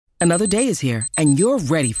Another day is here, and you're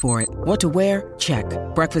ready for it. What to wear? Check.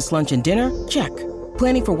 Breakfast, lunch, and dinner? Check.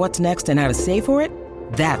 Planning for what's next and how to save for it?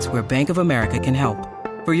 That's where Bank of America can help.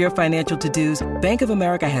 For your financial to-dos, Bank of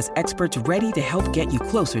America has experts ready to help get you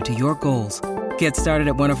closer to your goals. Get started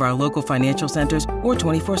at one of our local financial centers or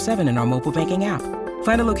 24/7 in our mobile banking app.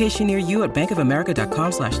 Find a location near you at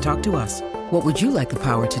bankofamerica.com/talktous. What would you like the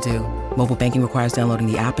power to do? Mobile banking requires downloading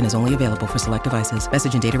the app and is only available for select devices.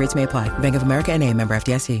 Message and data rates may apply. Bank of America N.A., member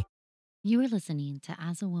FDIC. You are listening to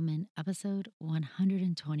As a Woman, episode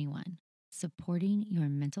 121, Supporting Your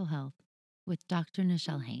Mental Health with Dr.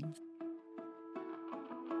 Nichelle Haynes.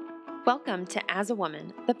 Welcome to As a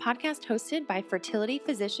Woman, the podcast hosted by fertility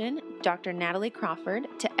physician Dr. Natalie Crawford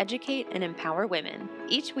to educate and empower women.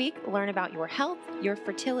 Each week, learn about your health, your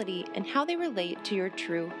fertility, and how they relate to your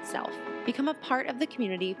true self. Become a part of the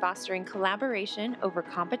community fostering collaboration over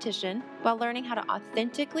competition while learning how to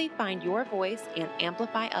authentically find your voice and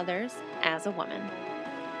amplify others as a woman.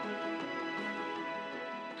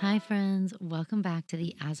 Hi, friends. Welcome back to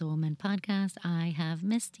the As a Woman podcast. I have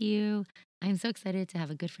missed you. I'm so excited to have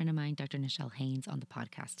a good friend of mine, Dr. Nichelle Haynes, on the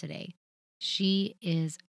podcast today. She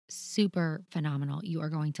is super phenomenal. You are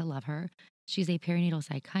going to love her. She's a perinatal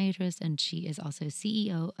psychiatrist, and she is also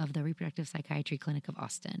CEO of the Reproductive Psychiatry Clinic of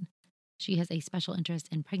Austin. She has a special interest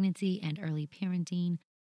in pregnancy and early parenting.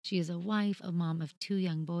 She is a wife, a mom of 2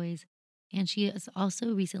 young boys, and she has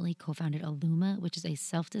also recently co-founded Illuma, which is a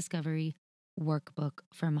self-discovery workbook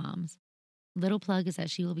for moms. Little plug is that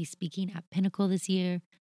she will be speaking at Pinnacle this year,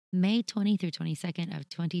 May 20 through 22nd of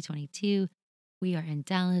 2022. We are in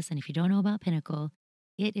Dallas, and if you don't know about Pinnacle,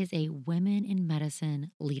 it is a women in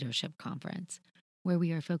medicine leadership conference where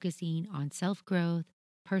we are focusing on self-growth,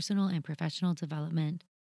 personal and professional development,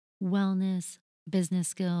 wellness, business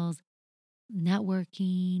skills,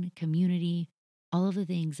 networking, community, all of the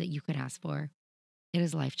things that you could ask for. It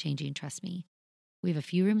is life-changing, trust me. We have a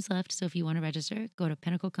few rooms left, so if you want to register, go to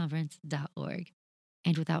pinnacleconference.org.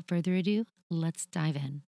 And without further ado, let's dive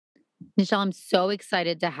in. Nichelle, I'm so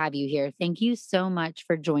excited to have you here. Thank you so much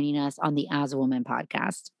for joining us on the As a Woman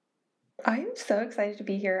podcast. I'm so excited to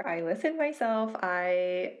be here. I listen myself.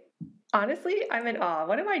 Honestly, I'm in awe.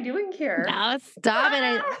 What am I doing here? No, stop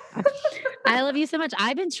it. I love you so much.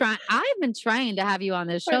 I've been trying to have you on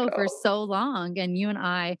this show for so long, and you and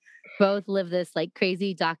I both live this like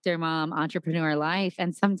crazy doctor mom entrepreneur life.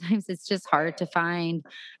 And sometimes it's just hard to find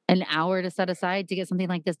an hour to set aside to get something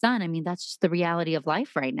like this done. I mean, that's just the reality of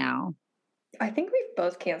life right now. I think we've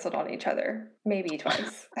both canceled on each other, maybe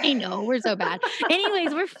twice. I know, we're so bad.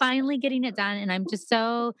 Anyways, we're finally getting it done. And I'm just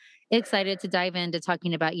so excited to dive into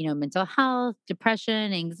talking about, mental health,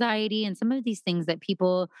 depression, anxiety, and some of these things that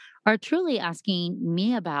people are truly asking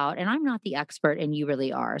me about. And I'm not the expert, and you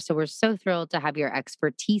really are. So we're so thrilled to have your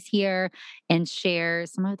expertise here and share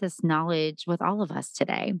some of this knowledge with all of us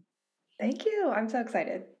today. Thank you. I'm so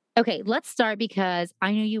excited. Okay, let's start because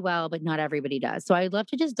I know you well, but not everybody does. So I'd love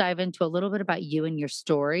to just dive into a little bit about you and your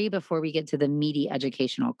story before we get to the meaty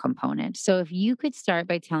educational component. So if you could start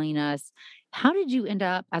by telling us, how did you end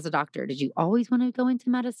up as a doctor? Did you always want to go into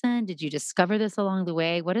medicine? Did you discover this along the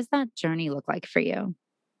way? What does that journey look like for you?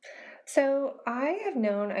 So I have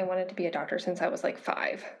known I wanted to be a doctor since I was like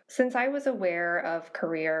 5. Since I was aware of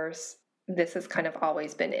careers, this has kind of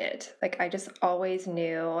always been it. Like I just always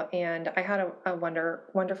knew, and I had a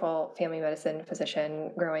wonderful family medicine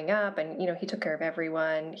physician growing up, and he took care of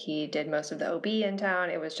everyone. He did most of the OB in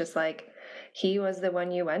town. It was just like he was the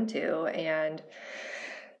one you went to, and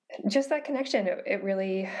just that connection. It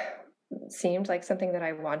really seemed like something that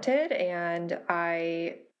I wanted, and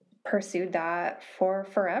I pursued that for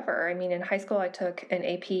forever. I mean, in high school, I took an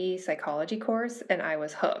AP psychology course and I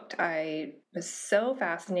was hooked. I was so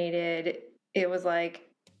fascinated. It was like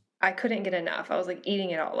I couldn't get enough. I was like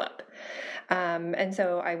eating it all up. And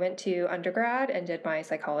so I went to undergrad and did my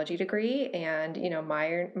psychology degree and,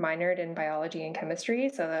 minored in biology and chemistry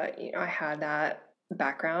so that I had that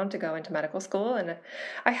background to go into medical school. And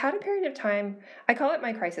I had a period of time, I call it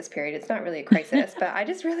my crisis period. It's not really a crisis, but I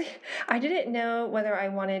didn't know whether I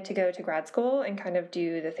wanted to go to grad school and kind of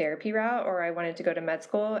do the therapy route, or I wanted to go to med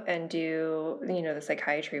school and do, the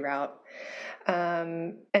psychiatry route.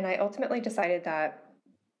 And I ultimately decided that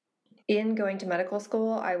in going to medical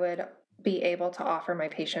school, I would be able to offer my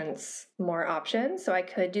patients more options. So I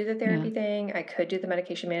could do the therapy thing, I could do the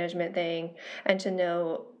medication management thing, and to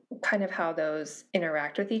know kind of how those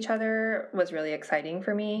interact with each other was really exciting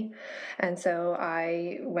for me. And so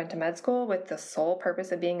I went to med school with the sole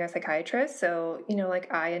purpose of being a psychiatrist. So,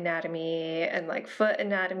 like eye anatomy and like foot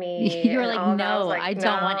anatomy. You were like, no, I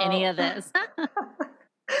don't want any of this.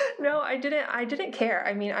 No, I didn't care.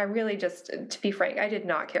 I mean, I really just, to be frank, I did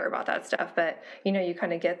not care about that stuff. But, you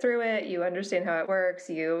kind of get through it. You understand how it works.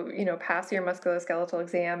 Pass your musculoskeletal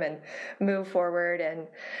exam and move forward. And,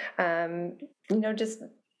 just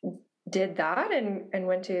did that and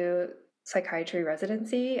went to psychiatry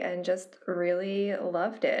residency and just really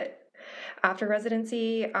loved it. After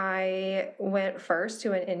residency, I went first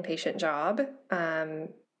to an inpatient job.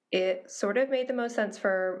 It sort of made the most sense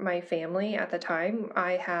for my family at the time.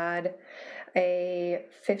 I had a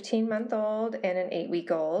 15-month-old and an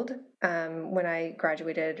 8-week-old when I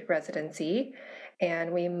graduated residency.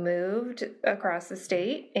 And we moved across the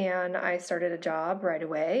state and I started a job right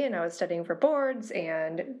away. And I was studying for boards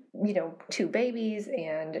and, 2 babies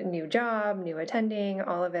and new job, new attending.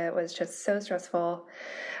 All of it was just so stressful.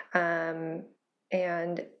 And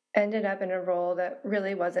ended up in a role that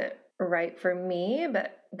really wasn't right for me,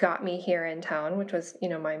 but got me here in town, which was,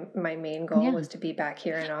 my main goal was to be back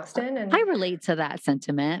here in Austin. And I relate to that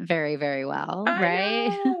sentiment very, very well,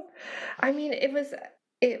 right? I know. I mean,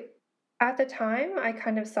 it at the time, I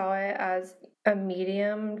kind of saw it as a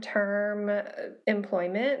medium-term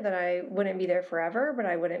employment that I wouldn't be there forever, but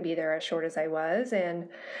I wouldn't be there as short as I was. And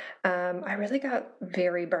I really got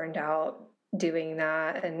very burned out doing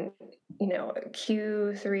that. And,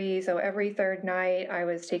 Q3, so every third night I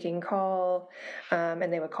was taking call,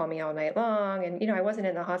 and they would call me all night long. And, I wasn't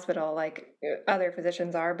in the hospital like other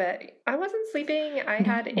physicians are, but I wasn't sleeping. I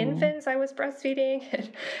had infants I was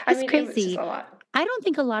breastfeeding. I mean, crazy. it was just a lot. I don't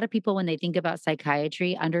think a lot of people, when they think about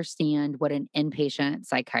psychiatry, understand what an inpatient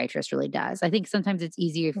psychiatrist really does. I think sometimes it's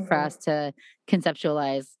easier for us to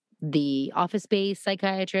conceptualize the office-based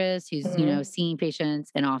psychiatrist who's, seeing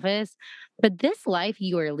patients in office. But this life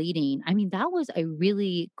you are leading, I mean, that was a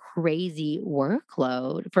really crazy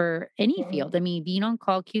workload for any field. I mean, being on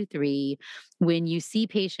call Q3, when you see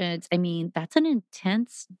patients, I mean, that's an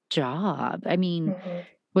intense job. I mean,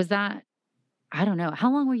 was that, I don't know,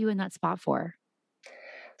 how long were you in that spot for?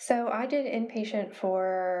 So I did inpatient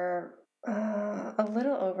for a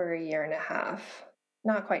little over a year and a half,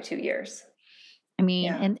 not quite 2 years. I mean,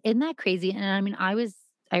 Yeah. and isn't that crazy? And I mean, I was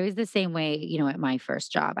the same way, at my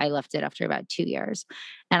first job. I left it after about 2 years.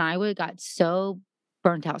 And I would got so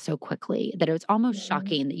burnt out so quickly that it was almost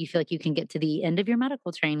shocking that you feel like you can get to the end of your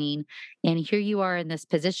medical training and here you are in this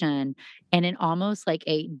position and in almost like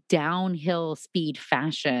a downhill speed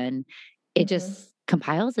fashion, it just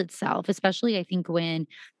compiles itself, especially I think when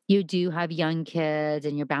you do have young kids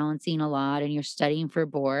and you're balancing a lot and you're studying for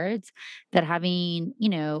boards, that having,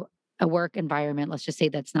 a work environment, let's just say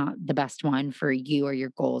that's not the best one for you or your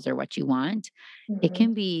goals or what you want, it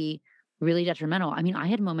can be really detrimental. I mean, I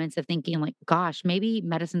had moments of thinking like, gosh, maybe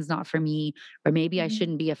medicine's not for me, or maybe I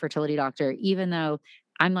shouldn't be a fertility doctor, even though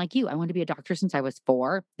I'm like you, I wanted to be a doctor since I was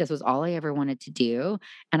 4. This was all I ever wanted to do.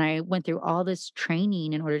 And I went through all this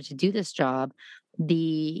training in order to do this job.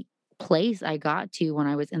 The place I got to when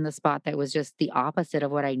I was in the spot that was just the opposite of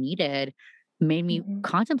what I needed made me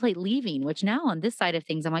contemplate leaving, which now on this side of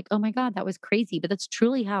things, I'm like, oh my God, that was crazy. But that's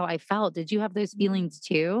truly how I felt. Did you have those feelings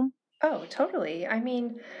too? Oh, totally. I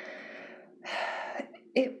mean,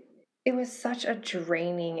 it it was such a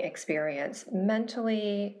draining experience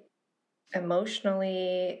mentally,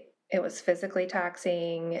 emotionally. It was physically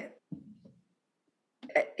taxing.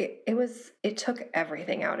 It took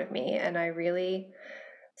everything out of me, and I really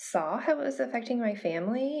saw how it was affecting my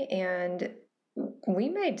family, and we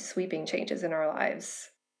made sweeping changes in our lives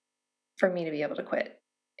for me to be able to quit.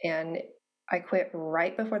 And I quit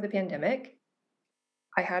right before the pandemic.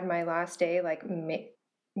 I had my last day like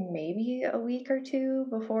maybe a week or 2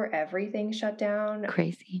 before everything shut down.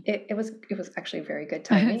 Crazy. It was actually very good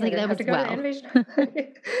I timing. was I like, didn't that have to was go to well.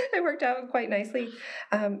 inpatient. It worked out quite nicely.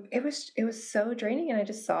 It was so draining, and I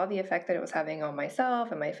just saw the effect that it was having on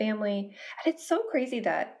myself and my family. And it's so crazy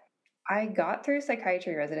that I got through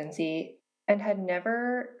psychiatry residency and had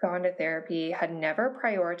never gone to therapy, had never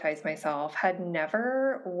prioritized myself, had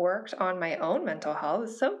never worked on my own mental health.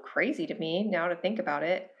 It's so crazy to me now to think about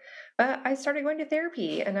it. But I started going to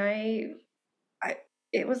therapy, and I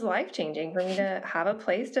it was life changing for me to have a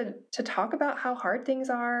place to talk about how hard things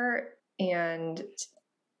are, and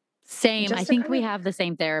Same. I just to think kind we of have the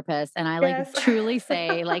same therapist. And I like yes. truly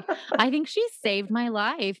say, like, I think she saved my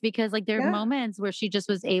life because like there are Yeah. moments where she just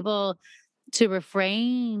was able to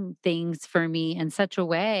reframe things for me in such a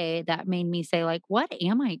way that made me say like, what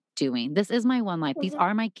am I doing? This is my one life. These Mhm,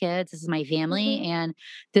 are my kids. This is my family. mhm, And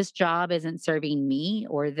this job isn't serving me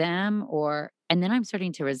or them or And then I'm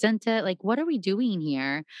starting to resent it. Like, what are we doing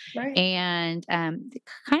here? Right. And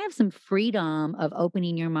kind of some freedom of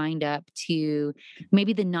opening your mind up to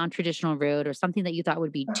maybe the non-traditional route or something that you thought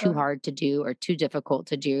would be too Uh-huh. hard to do or too difficult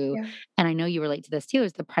to do. Yeah. And I know you relate to this too,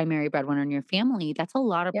 as the primary breadwinner in your family. That's a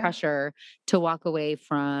lot of Yeah. pressure to walk away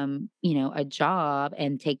from, a job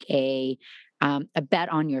and take a bet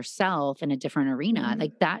on yourself in a different arena. Hmm.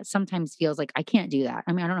 Like that sometimes feels like I can't do that.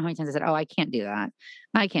 I mean, I don't know how many times I said, "Oh, I can't do that.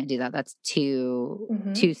 I can't do that. That's too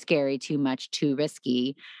Hmm. scary, too much, too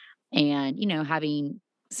risky." And, having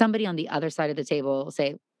somebody on the other side of the table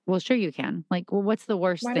say, "Well, sure you can." Like, "Well, what's the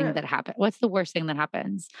worst Why thing not? that happen? What's the worst thing that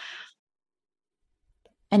happens?"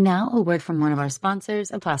 And now a word from one of our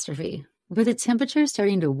sponsors, Apostrophe. With the temperature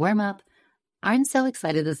starting to warm up, I'm so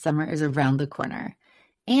excited the summer is around the corner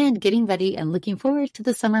and getting ready and looking forward to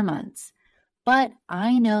the summer months. But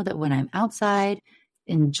I know that when I'm outside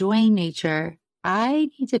enjoying nature,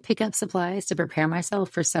 I need to pick up supplies to prepare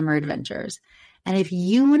myself for summer adventures. And if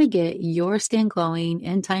you want to get your skin glowing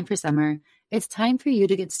in time for summer, it's time for you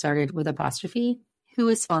to get started with Apostrophe, who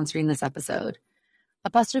is sponsoring this episode.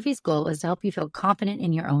 Apostrophe's goal is to help you feel confident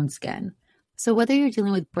in your own skin. So whether you're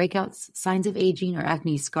dealing with breakouts, signs of aging, or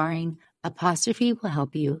acne scarring, Apostrophe will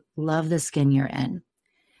help you love the skin you're in.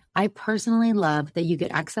 I personally love that you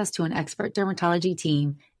get access to an expert dermatology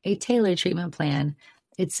team, a tailored treatment plan.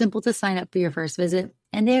 It's simple to sign up for your first visit,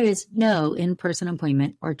 and there is no in-person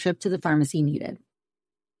appointment or trip to the pharmacy needed.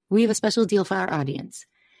 We have a special deal for our audience.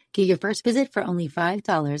 Get your first visit for only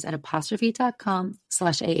 $5 at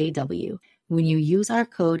apostrophe.com/AAW when you use our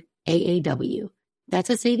code AAW. That's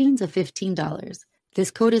a savings of $15.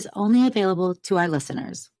 This code is only available to our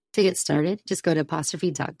listeners. To get started, just go to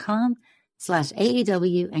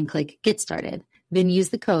apostrophe.com/AAW and click Get Started. Then use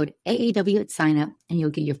the code AAW at sign up and you'll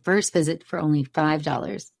get your first visit for only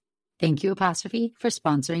 $5. Thank you, Apostrophe, for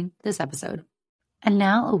sponsoring this episode. And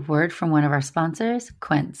now a word from one of our sponsors,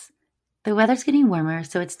 Quince. The weather's getting warmer,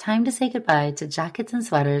 so it's time to say goodbye to jackets and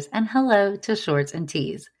sweaters and hello to shorts and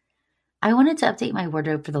tees. I wanted to update my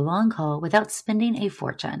wardrobe for the long haul without spending a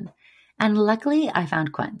fortune, and luckily I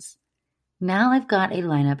found Quince. Now I've got a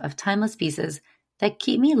lineup of timeless pieces that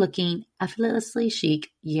keep me looking effortlessly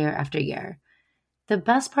chic year after year. The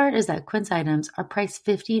best part is that Quince items are priced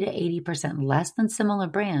 50 to 80% less than similar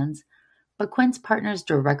brands, but Quince partners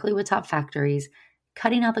directly with top factories,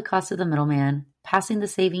 cutting out the cost of the middleman, passing the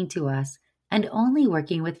saving to us, and only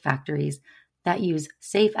working with factories that use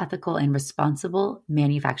safe, ethical, and responsible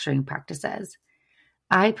manufacturing practices.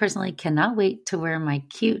 I personally cannot wait to wear my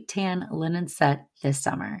cute tan linen set this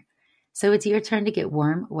summer. So it's your turn to get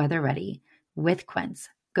warm weather ready with Quince.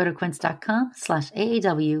 Go to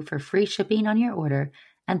quince.com/AAW for free shipping on your order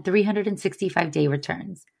and 365-day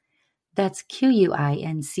returns. That's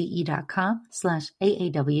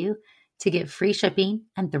QUINCE.com/AAW to get free shipping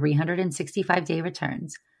and 365-day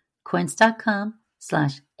returns.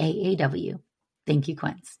 Quince.com/AAW. Thank you,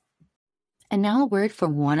 Quince. And now a word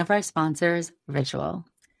from one of our sponsors, Ritual.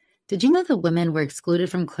 Did you know that women were excluded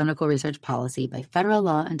from clinical research policy by federal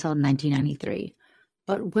law until 1993?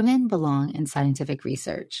 But women belong in scientific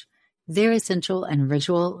research. They're essential, and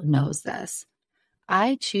Ritual knows this.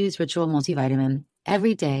 I choose Ritual multivitamin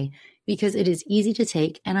every day because it is easy to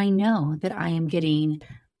take, and I know that I am getting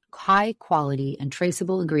high quality and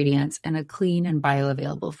traceable ingredients in a clean and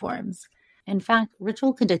bioavailable forms. In fact,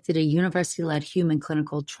 Ritual conducted a university-led human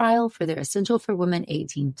clinical trial for their Essential for Women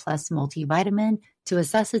 18 Plus multivitamin to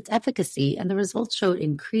assess its efficacy, and the results showed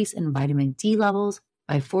increase in vitamin D levels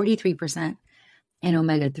by 43% and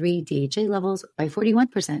omega-3 DHA levels by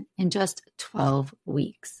 41% in just 12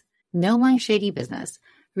 weeks. No my shady business.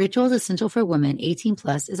 Ritual's Essential for Women 18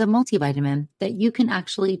 Plus is a multivitamin that you can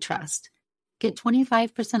actually trust. Get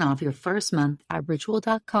 25% off your first month at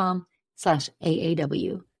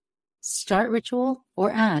ritual.com/AAW. Start Ritual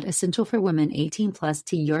or add Essential for Women 18 Plus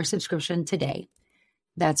to your subscription today.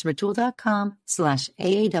 That's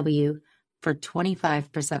ritual.com/AAW for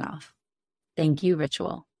 25% off. Thank you,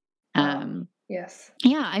 Ritual. Yes.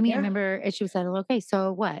 Yeah, I mean, I Yeah. remember she said, okay,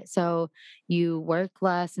 so what? So you work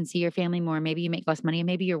less and see your family more. Maybe you make less money.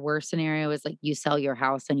 Maybe your worst scenario is like you sell your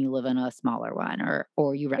house and you live in a smaller one,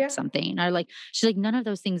 or you rent Yeah. something. Or like she's like, none of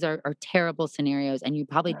those things are terrible scenarios, and you'd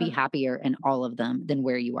probably be Uh-huh. happier in all of them than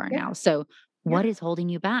where you are Yeah. now. So what Yeah. is holding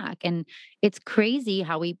you back? And it's crazy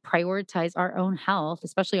how we prioritize our own health,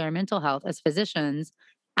 especially our mental health as physicians,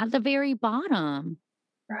 at the very bottom.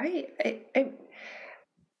 Right.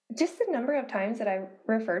 Just the number of times that I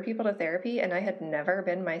referred people to therapy and I had never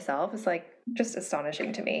been myself is like just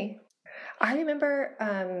astonishing to me. I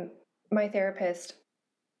remember my therapist,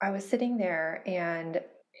 I was sitting there and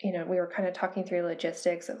we were kind of talking through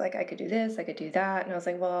logistics of like, I could do this, I could do that. And I was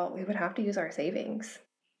like, well, we would have to use our savings.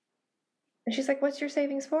 And she's like, what's your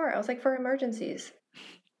savings for? I was like, for emergencies.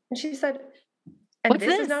 And she said, and What's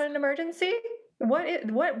this this? is not an emergency?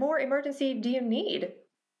 What more emergency do you need?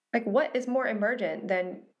 Like, what is more emergent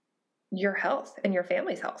than your health and your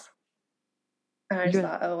family's health? And I just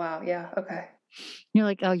thought, oh, wow. Yeah. Okay. You're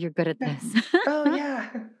like, oh, you're good at this. Oh, yeah.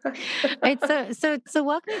 Right. So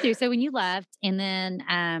walk me through. So when you left and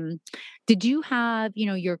then, did you have,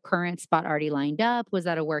 your current spot already lined up? Was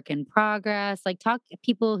that a work in progress? Like talk to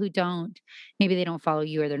people who maybe they don't follow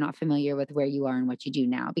you or they're not familiar with where you are and what you do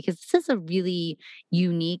now, because this is a really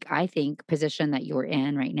unique, I think, position that you're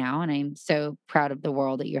in right now. And I'm so proud of the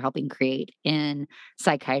world that you're helping create in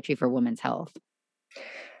psychiatry for women's health.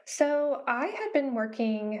 So I had been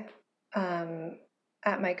working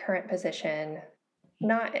at my current position,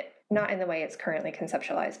 not in the way it's currently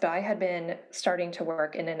conceptualized, but I had been starting to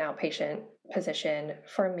work in an outpatient position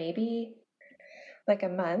for maybe like a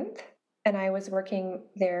month, and I was working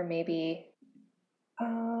there maybe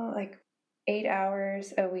like 8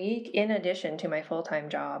 hours a week in addition to my full-time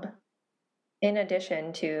job, in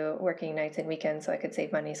addition to working nights and weekends so I could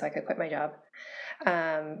save money so I could quit my job.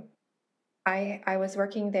 I was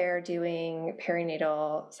working there doing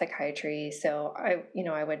perinatal psychiatry. So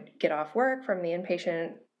I would get off work from the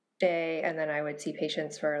inpatient day, and then I would see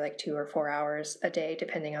patients for like 2 or 4 hours a day,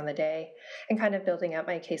 depending on the day, and kind of building up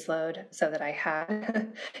my caseload so that I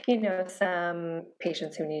had, some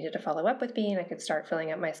patients who needed to follow up with me and I could start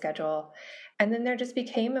filling up my schedule. And then there just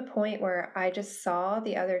became a point where I just saw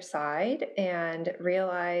the other side and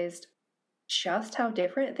realized just how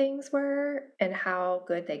different things were and how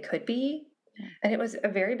good they could be. And it was a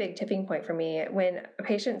very big tipping point for me when a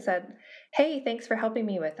patient said, hey, thanks for helping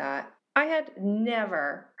me with that. I had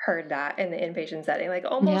never heard that in the inpatient setting, like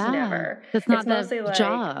almost never. That's not It's mostly the like,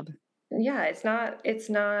 job. yeah, it's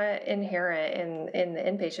not inherent in the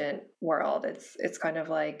inpatient world. It's kind of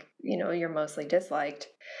like, you're mostly disliked.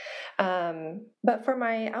 But for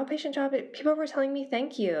my outpatient job, people were telling me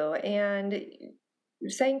thank you and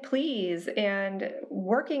saying please and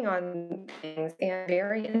working on things and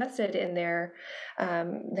very invested in their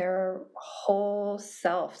whole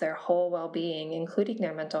self, their whole well-being, including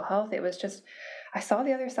their mental health. It was just, I saw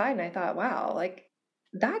the other side and I thought, wow, like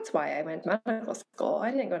that's why I went to medical school. I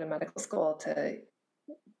didn't go to medical school to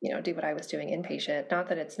do what I was doing inpatient. Not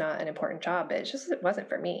that it's not an important job, but it wasn't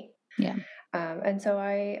for me. Yeah. And so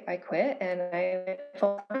I quit and I went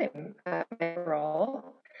full time at my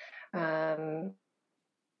role.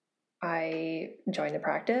 I joined the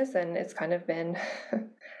practice and it's kind of been,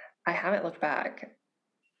 I haven't looked back.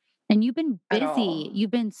 And you've been at busy. all. You've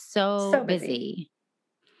been so busy.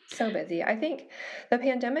 So busy. I think the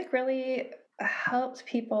pandemic really helped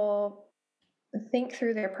people think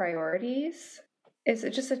through their priorities. It's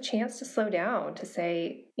just a chance to slow down, to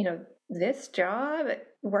say, this job,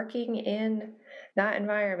 working in that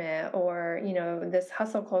environment, or, this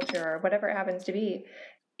hustle culture, or whatever it happens to be,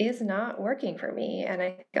 is not working for me. And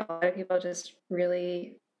I think a lot of people just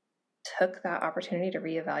really took that opportunity to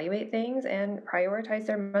reevaluate things and prioritize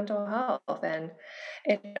their mental health. And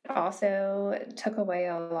it also took away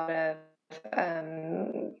a lot of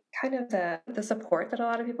kind of the support that a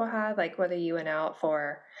lot of people had, like whether you went out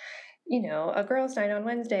for a girls' night on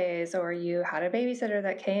Wednesdays, or you had a babysitter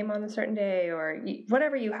that came on a certain day, or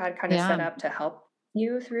whatever you had kind of set up to help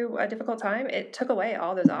you through a difficult time. It took away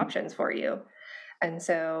all those options for you. And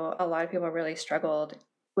so a lot of people really struggled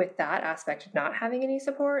with that aspect of not having any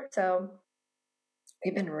support. So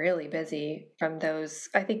we've been really busy from those.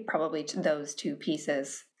 I think probably those two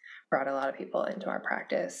pieces brought a lot of people into our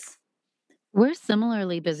practice. We're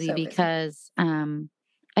similarly busy So because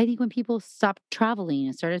I think when people stopped traveling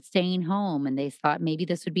and started staying home and they thought maybe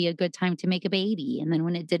this would be a good time to make a baby. And then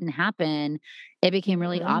when it didn't happen, it became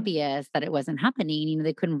really obvious that it wasn't happening.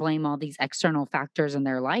 They couldn't blame all these external factors in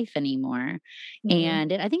their life anymore.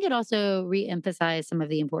 And I think it also reemphasized some of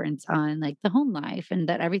the importance on like the home life, and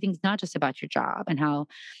that everything's not just about your job, and how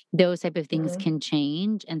those type of things can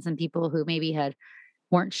change. And some people who maybe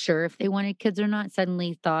weren't sure if they wanted kids or not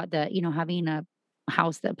suddenly thought that, having a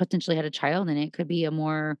house that potentially had a child in it could be a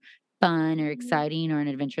more fun or exciting or an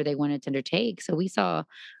adventure they wanted to undertake. So we saw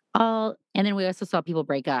and then we also saw people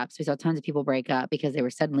break up. So we saw tons of people break up because they were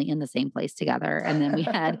suddenly in the same place together. And then we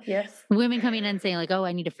had women coming in saying like, oh,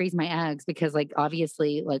 I need to freeze my eggs because like,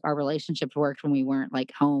 obviously like our relationships worked when we weren't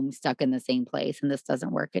like home stuck in the same place, and this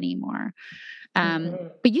doesn't work anymore.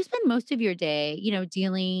 But you spend most of your day,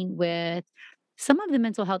 dealing with some of the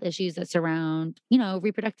mental health issues that surround,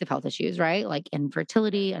 reproductive health issues, right? Like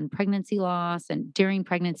infertility and pregnancy loss and during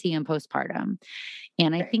pregnancy and postpartum.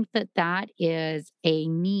 And I Right. think that that is a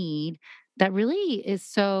need that really is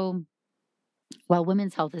so, well,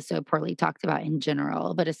 women's health is so poorly talked about in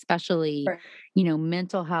general, but especially, Right.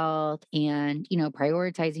 mental health and,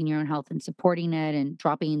 prioritizing your own health and supporting it and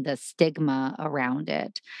dropping the stigma around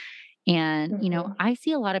it. And, Hmm. I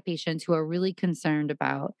see a lot of patients who are really concerned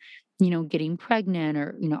about, getting pregnant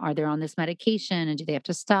or, are they on this medication and do they have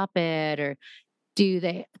to stop it? Or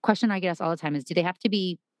question I get asked all the time is, do they have to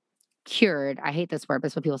be cured? I hate this word, but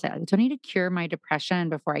it's what people say. Like, do I need to cure my depression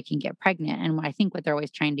before I can get pregnant? And I think what they're always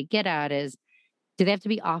trying to get at is, do they have to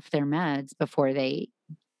be off their meds before they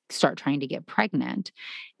start trying to get pregnant?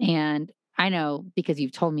 And I know because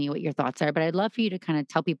you've told me what your thoughts are, but I'd love for you to kind of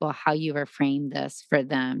tell people how you have framed this for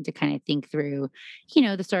them to kind of think through,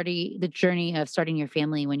 the journey of starting your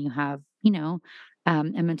family when you have,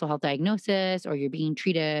 a mental health diagnosis or you're being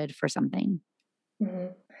treated for something. Hmm.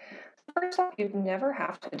 First off, you never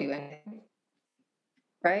have to do anything,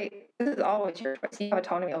 right? This is always your choice. You have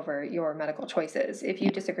autonomy over your medical choices. If you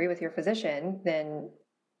Yeah. disagree with your physician, then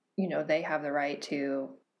they have the right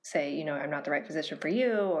to say, I'm not the right physician for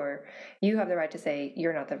you, or you have the right to say,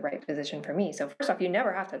 you're not the right physician for me. So, first off, you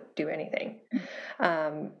never have to do anything.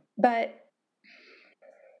 But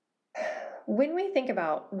when we think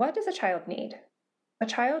about what does a child need, a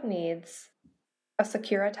child needs a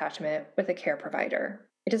secure attachment with a care provider.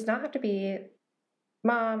 It does not have to be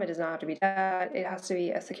mom, it does not have to be dad, it has to be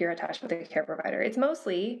a secure attachment with a care provider. It's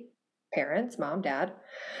mostly parents, mom, dad.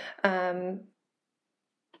 Um,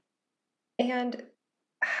 and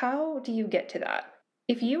how do you get to that?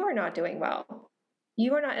 If you are not doing well,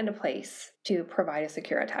 you are not in a place to provide a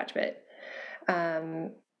secure attachment.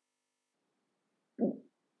 Um,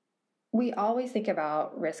 we always think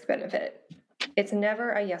about risk benefit. It's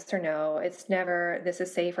never a yes or no. It's never this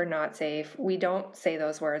is safe or not safe. We don't say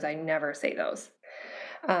those words. I never say those.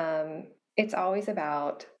 It's always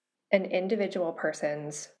about an individual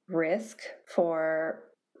person's risk for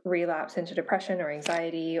relapse into depression or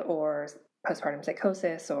anxiety or postpartum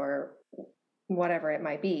psychosis or whatever it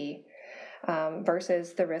might be,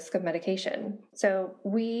 versus the risk of medication. So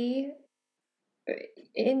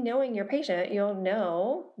in knowing your patient, you'll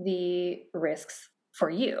know the risks for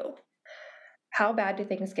you. How bad do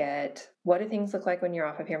things get? What do things look like when you're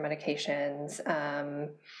off of your medications?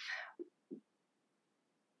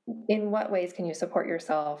 In what ways can you support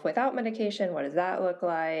yourself without medication? What does that look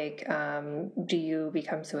like? Do you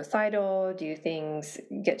become suicidal? Do things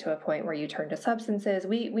get to a point where you turn to substances?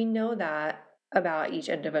 We know that about each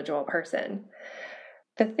individual person.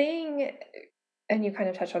 The thing, and you kind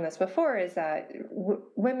of touched on this before, is that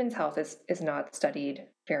women's health is not studied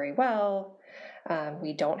very well.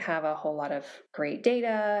 We don't have a whole lot of great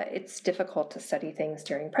data. It's difficult to study things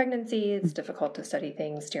during pregnancy. It's difficult to study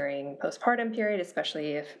things during postpartum period,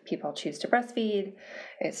 especially if people choose to breastfeed.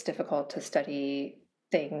 It's difficult to study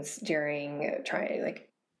things during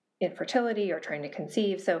infertility or trying to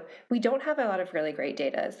conceive. So we don't have a lot of really great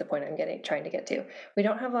data is the point trying to get to. We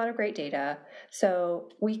don't have a lot of great data. So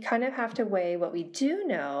we kind of have to weigh what we do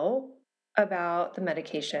know about the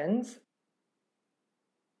medications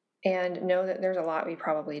and know that there's a lot we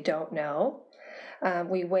probably don't know.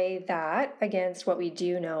 We weigh that against what we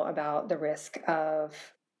do know about the risk of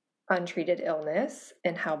untreated illness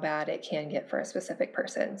and how bad it can get for a specific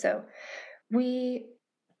person. So we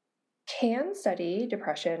can study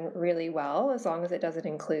depression really well as long as it doesn't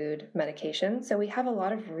include medication. So we have a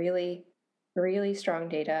lot of really, really strong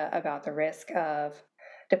data about the risk of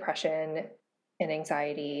depression and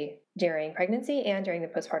anxiety during pregnancy and during the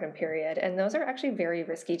postpartum period. And those are actually very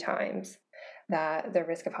risky times. That the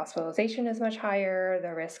risk of hospitalization is much higher,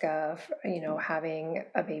 the risk of, having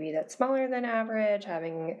a baby that's smaller than average,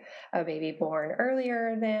 having a baby born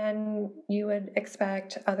earlier than you would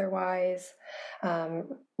expect otherwise.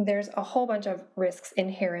 There's a whole bunch of risks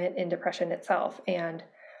inherent in depression itself. And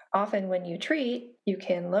often when you treat, you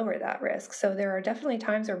can lower that risk. So there are definitely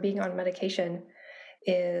times where being on medication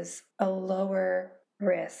is a lower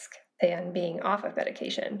risk than being off of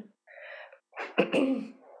medication.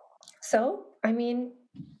 So,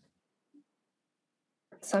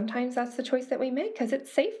 sometimes that's the choice that we make because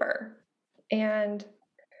it's safer. And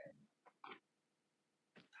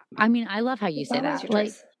I love how you it's say always that. your Like,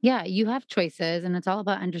 choice. yeah, you have choices and it's all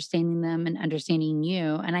about understanding them and understanding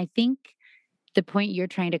you. And I think the point you're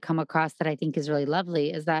trying to come across that I think is really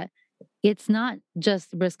lovely is that it's not just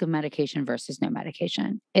risk of medication versus no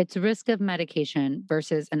medication. It's risk of medication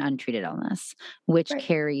versus an untreated illness, which Right.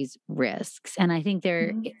 carries risks. And I think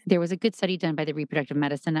Mhm. there was a good study done by the Reproductive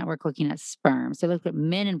Medicine Network looking at sperm. So look at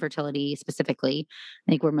men infertility specifically.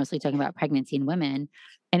 I think we're mostly talking about pregnancy in women.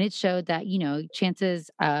 And it showed that, chances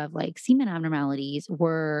of like semen abnormalities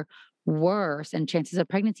were worse and chances of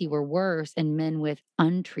pregnancy were worse in men with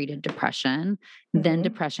untreated depression than Mhm.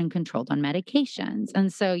 depression controlled on medications.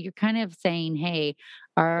 And so you're kind of saying, hey,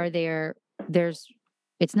 are there's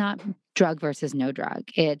it's not drug versus no drug.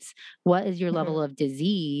 It's what is your level Mhm. of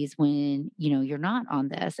disease when, you're not on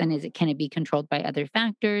this? And can it be controlled by other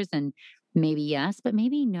factors? And maybe yes, but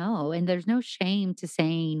maybe no. And there's no shame to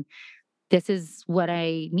saying this is what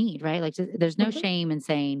I need, right? Like there's no Mhm. shame in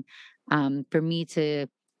saying, for me to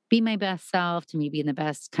be my best self, to me be in the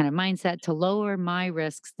best kind of mindset, to lower my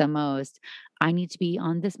risks the most, I need to be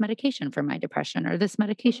on this medication for my depression or this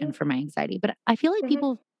medication Mhm. for my anxiety. But I feel like Mhm.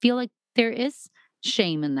 people feel like there is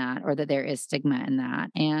shame in that or that there is stigma in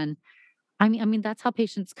that. And I mean, that's how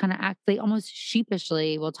patients kind of act. They almost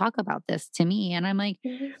sheepishly will talk about this to me. And I'm like,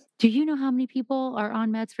 Mhm. do you know how many people are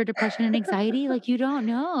on meds for depression and anxiety? Like, you don't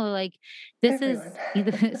know. Like, this Everyone.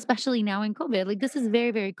 is especially now in COVID, like, this is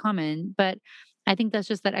very, very common. But I think that's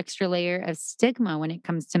just that extra layer of stigma when it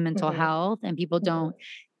comes to mental Mhm. health, and people Mhm. don't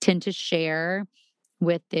tend to share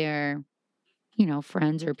with their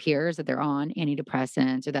friends or peers that they're on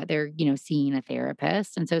antidepressants or that they're, seeing a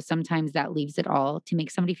therapist. And so sometimes that leaves it all to make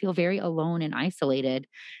somebody feel very alone and isolated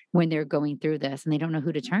when they're going through this and they don't know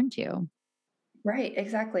who to turn to. Right,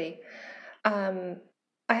 exactly. Um,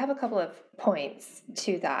 I have a couple of points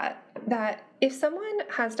to that. That if someone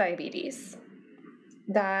has diabetes,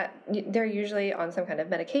 they're usually on some kind of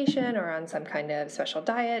medication or on some kind of special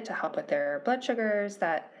diet to help with their blood sugars.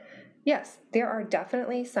 That yes, there are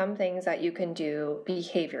definitely some things that you can do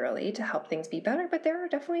behaviorally to help things be better, but there are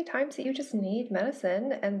definitely times that you just need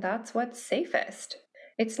medicine, and that's what's safest.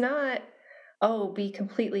 It's not, oh, be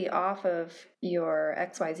completely off of your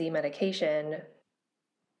XYZ medication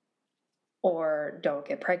or don't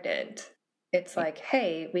get pregnant. It's like,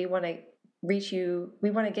 hey, we want to we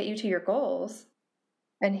want to get you to your goals.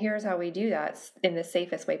 And here's how we do that in the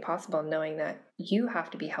safest way possible, knowing that you have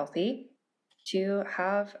to be healthy to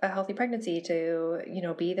have a healthy pregnancy, to,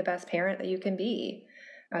 be the best parent that you can be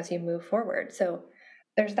as you move forward. So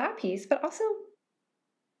there's that piece, but also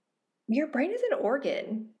your brain is an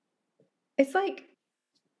organ. It's like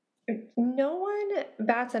no one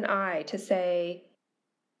bats an eye to say,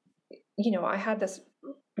 I had this,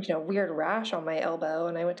 weird rash on my elbow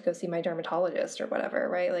and I went to go see my dermatologist or whatever,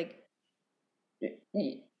 right? Like,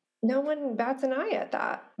 y- no one bats an eye at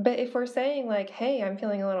that. But if we're saying, like, hey, I'm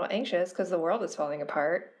feeling a little anxious because the world is falling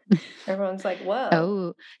apart, everyone's like, whoa,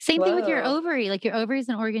 Oh, same thing with your whoa. ovary. Like your ovary is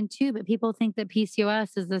an organ too, but people think that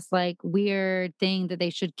PCOS is this like weird thing that they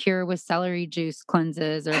should cure with celery juice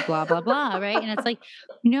cleanses or blah, blah, blah. Right. And it's like,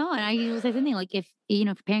 no. And I usually say something like if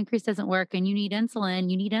your pancreas doesn't work and you need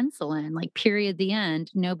insulin, like period, the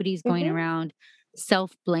end. Nobody's going Hmm. around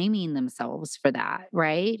self blaming themselves for that.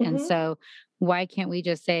 Right. And Hmm. so why can't we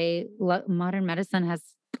just say modern medicine has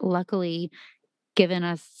luckily given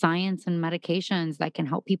us science and medications that can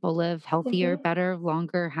help people live healthier, Hmm. better,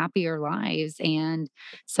 longer, happier lives. And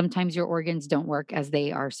sometimes your organs don't work as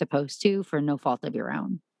they are supposed to for no fault of your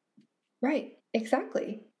own. Right,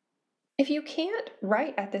 exactly. If you can't,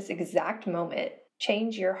 right at this exact moment,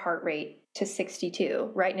 change your heart rate to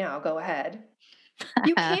 62 right now, go ahead.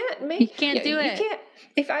 You can't You make, can't do you it. can't.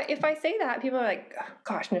 If I say that, people are like,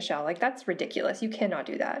 "Gosh, Nichelle, like that's ridiculous. You cannot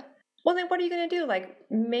do that." Well, then what are you going to do? Like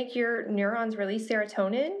make your neurons release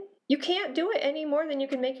serotonin? You can't do it any more than you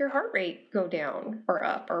can make your heart rate go down or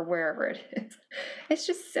up or wherever it is. It's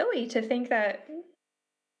just silly to think that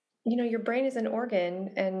your brain is an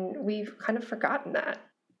organ, and we've kind of forgotten that.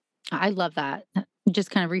 I love that.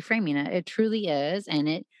 Just kind of reframing it. It truly is. And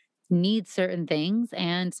it needs certain things.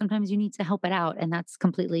 And sometimes you need to help it out. And that's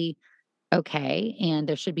completely okay. And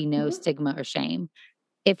there should be no Hmm. stigma or shame.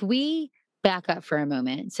 If we back up for a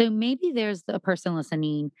moment, so maybe there's a person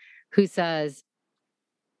listening who says,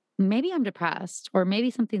 maybe I'm depressed, or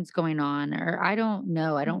maybe something's going on, or I don't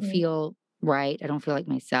know, I don't Hmm. feel right, I don't feel like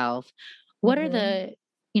myself. What are Hmm. the,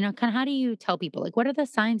 kind of how do you tell people, like, what are the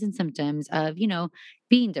signs and symptoms of,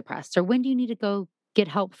 being depressed, or when do you need to go get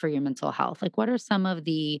help for your mental health? Like, what are some of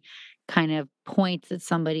the kind of points that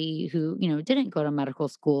somebody who, didn't go to medical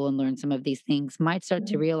school and learn some of these things might start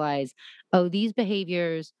to Hmm. realize, oh, these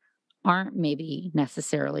behaviors aren't maybe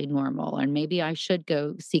necessarily normal, and maybe I should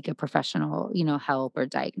go seek a professional, help or Hmm.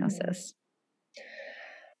 diagnosis.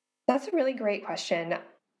 That's a really great question.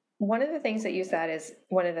 one of the things that you said is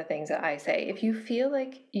one of the things that I say. If you feel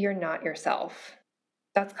like you're not yourself,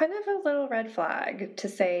 that's kind of a little red flag to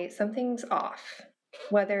say something's off,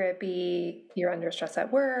 whether it be you're under stress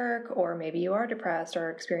at work, or maybe you are depressed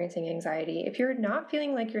or experiencing anxiety. If you're not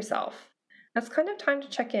feeling like yourself, that's kind of time to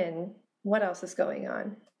check in. What else is going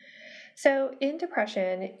on? So in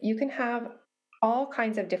depression, you can have all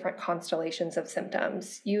kinds of different constellations of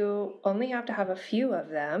symptoms. You only have to have a few of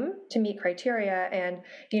them to meet criteria. And,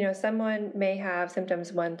 someone may have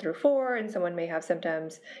symptoms 1 through 4, and someone may have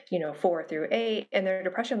symptoms, 4 through 8, and their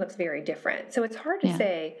depression looks very different. So it's hard to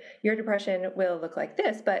say your depression will look like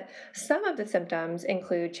this, but some of the symptoms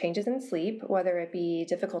include changes in sleep, whether it be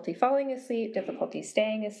difficulty falling asleep, difficulty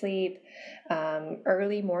staying asleep.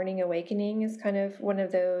 Early morning awakening is kind of one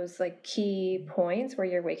of those like key points where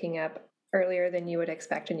you're waking up earlier than you would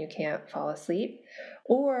expect and you can't fall asleep,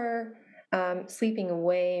 or sleeping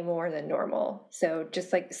way more than normal. So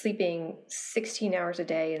just like sleeping 16 hours a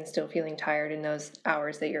day and still feeling tired in those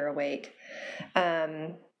hours that you're awake.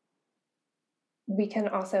 We can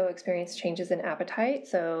also experience changes in appetite.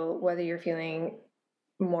 So whether you're feeling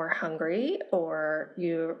more hungry or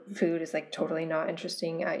your food is like totally not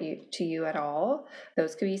interesting to you at all,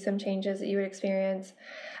 those could be some changes that you would experience.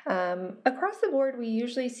 Across the board, we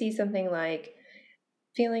usually see something like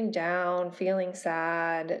feeling down, feeling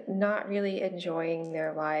sad, not really enjoying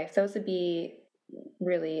their life. Those would be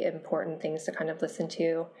really important things to kind of listen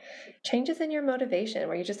to. Changes in your motivation,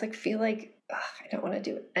 where you just like feel like, I don't want to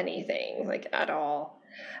do anything like at all.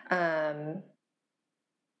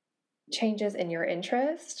 Changes in your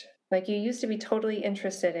interest. Like you used to be totally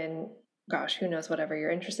interested in, gosh, who knows, whatever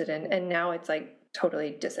you're interested in. And now it's like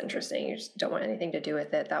totally disinteresting. You just don't want anything to do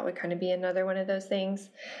with it. That would kind of be another one of those things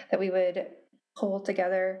that we would pull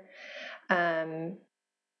together.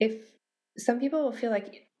 If some people will feel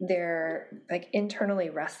like they're like internally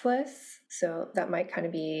restless, so that might kind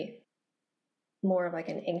of be more of like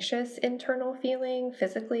an anxious internal feeling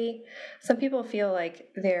physically. Some people feel like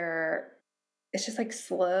it's just like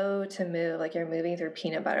slow to move, like you're moving through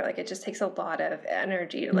peanut butter. Like it just takes a lot of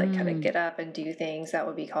energy to like kind of get up and do things. That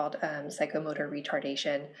would be called psychomotor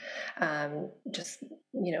retardation. Just,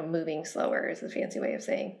 moving slower is a fancy way of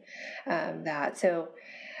saying that. So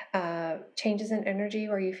changes in energy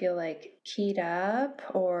where you feel like keyed up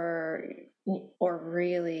or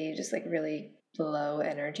really just like really low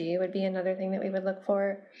energy would be another thing that we would look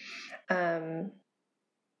for.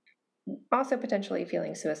 Also, potentially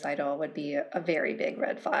feeling suicidal would be a very big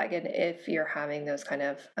red flag. And if you're having those kind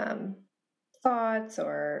of thoughts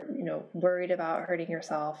or, worried about hurting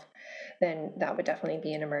yourself, then that would definitely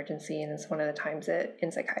be an emergency. And it's one of the times that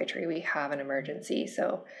in psychiatry we have an emergency.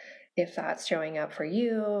 So if that's showing up for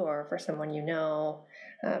you or for someone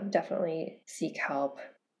definitely seek help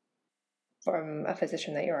from a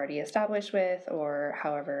physician that you're already established with, or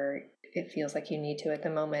however it feels like you need to at the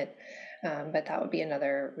moment. But that would be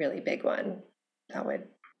another really big one that would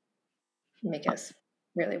make us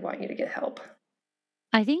really want you to get help.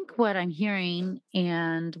 I think what I'm hearing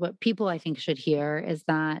and what people I think should hear is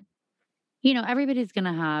that, everybody's going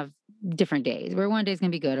to have different days where one day's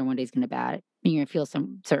going to be good and one day's going to be bad, and you're going to feel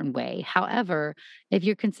some certain way. However, if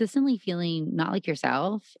you're consistently feeling not like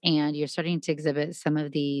yourself and you're starting to exhibit some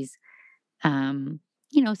of these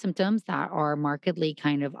symptoms that are markedly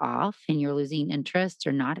kind of off, and you're losing interest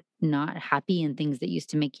or not happy in things that used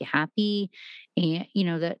to make you happy, and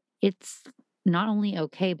that it's not only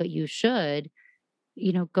okay, but you should,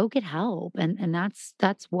 go get help. And that's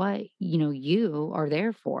what, you are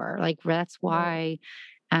there for. Like that's why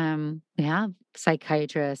we have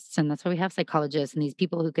psychiatrists, and that's why we have psychologists and these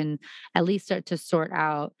people who can at least start to sort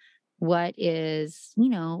out what is,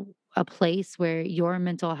 a place where your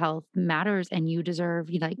mental health matters and you deserve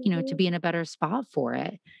to be in a better spot for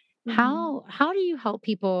it. How do you help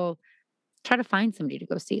people try to find somebody to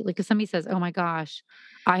go see? Like if somebody says, oh my gosh,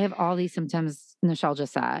 I have all these symptoms Nichelle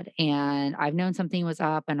just said, and I've known something was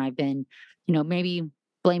up, and I've been, maybe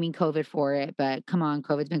blaming COVID for it, but come on,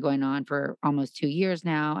 COVID's been going on for almost 2 years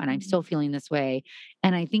now, and I'm still feeling this way.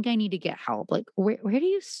 And I think I need to get help. Like where do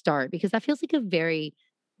you start? Because that feels like a very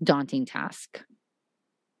daunting task.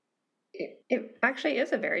 It actually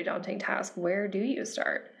is a very daunting task. Where do you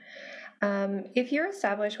start? If you're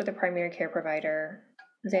established with a primary care provider,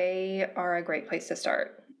 they are a great place to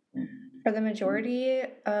start. For the majority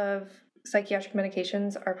of psychiatric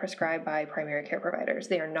medications are prescribed by primary care providers.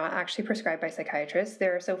 They are not actually prescribed by psychiatrists.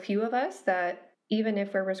 There are so few of us that even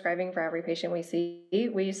if we're prescribing for every patient we see,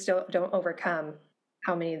 we still don't overcome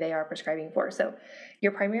how many they are prescribing for. So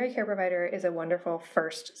your primary care provider is a wonderful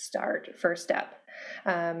first step.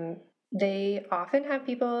 they often have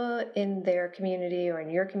people in their community or in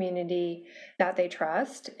your community that they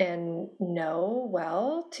trust and know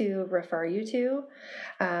well to refer you to.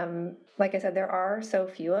 Like I said, there are so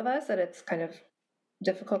few of us that it's kind of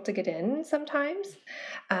difficult to get in sometimes.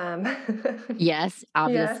 Um, Yes, yes,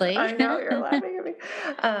 obviously. I know you're laughing at me.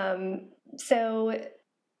 So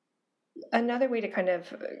another way to kind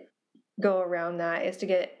of go around that is to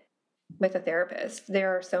get with a therapist.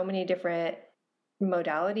 There are so many different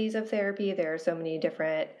modalities of therapy. There are so many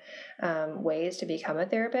different ways to become a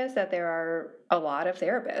therapist that there are a lot of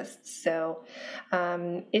therapists. So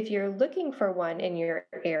if you're looking for one in your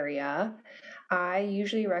area, I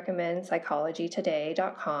usually recommend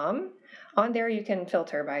psychologytoday.com. On there, you can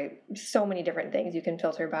filter by so many different things. You can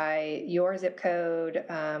filter by your zip code,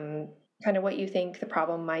 kind of what you think the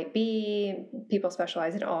problem might be. People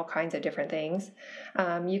specialize in all kinds of different things.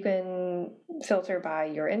 You can filter by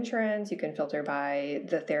your insurance. You can filter by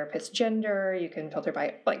the therapist's gender. You can filter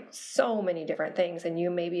by like so many different things, and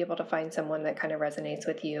you may be able to find someone that kind of resonates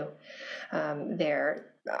with you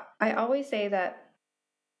there. I always say that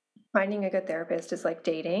finding a good therapist is like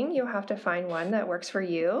dating. You have to find one that works for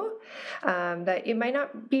you, that it might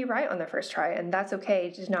not be right on the first try, and that's okay.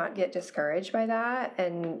 To not get discouraged by that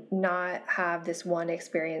and not have this one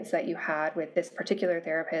experience that you had with this particular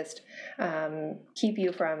therapist keep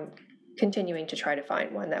you from continuing to try to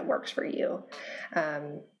find one that works for you.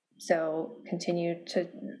 So continue to,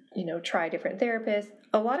 try different therapists.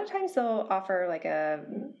 A lot of times they'll offer like a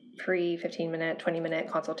free 15-minute, 20-minute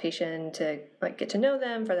consultation to like get to know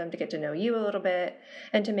them, for them to get to know you a little bit,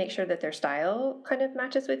 and to make sure that their style kind of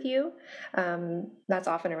matches with you. That's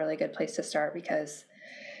often a really good place to start because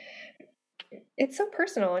it's so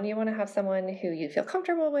personal, and you want to have someone who you feel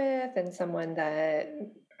comfortable with and someone that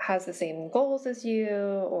has the same goals as you,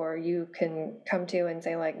 or you can come to and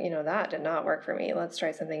say like, that did not work for me, let's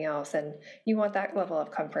try something else. And you want that level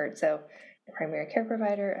of comfort. So a primary care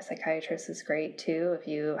provider, a psychiatrist is great too if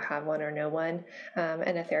you have one or know one,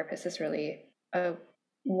 and a therapist is really a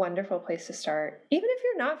wonderful place to start. Even if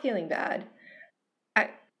you're not feeling bad,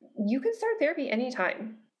 you can start therapy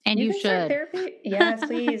anytime. And You you can start should. therapy. Yes,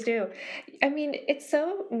 please do. I mean, it's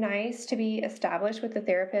so nice to be established with the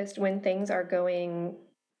therapist when things are going,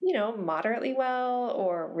 moderately well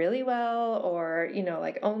or really well, or,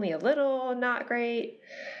 like only a little not great.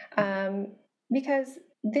 Because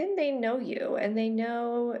then they know you and they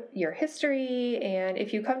know your history. And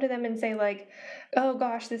if you come to them and say, like, oh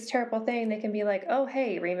gosh, this terrible thing, they can be like, oh,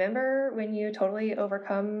 hey, remember when you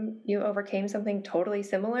overcame something totally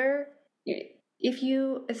similar? If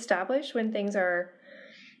you establish when things are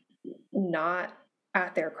not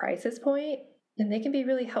at their crisis point, then they can be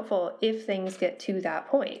really helpful if things get to that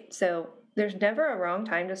point. So there's never a wrong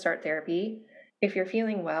time to start therapy. If you're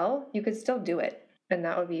feeling well, you could still do it, and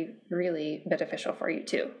that would be really beneficial for you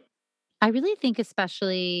too. I really think,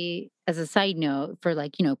 especially as a side note, for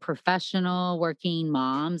like, professional working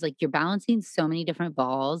moms, like you're balancing so many different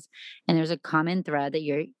balls, and there's a common thread that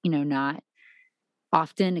you're, not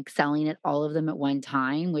often excelling at all of them at one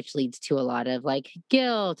time, which leads to a lot of like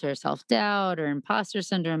guilt or self doubt or imposter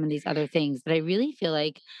syndrome and these other things. But I really feel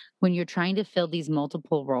like when you're trying to fill these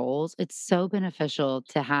multiple roles, it's so beneficial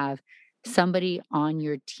to have somebody on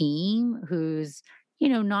your team who's,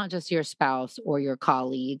 not just your spouse or your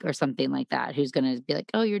colleague or something like that, who's going to be like,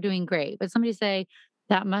 oh, you're doing great. But somebody say,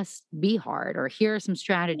 that must be hard, or here are some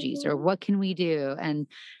strategies, or Mhm. what can we do? And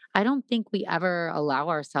I don't think we ever allow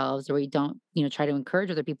ourselves, or we don't, try to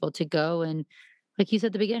encourage other people to go and, like you said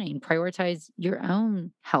at the beginning, prioritize your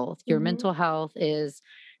own health. Your Mhm. mental health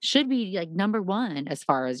should be like number one as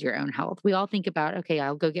far as your own health. We all think about, okay,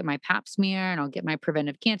 I'll go get my pap smear and I'll get my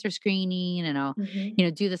preventive cancer screening and I'll,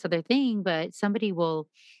 Mhm. do this other thing. But somebody will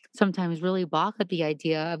sometimes really balk at the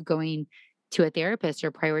idea of going to a therapist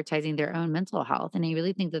or prioritizing their own mental health. And I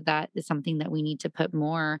really think that that is something that we need to put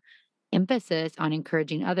more emphasis on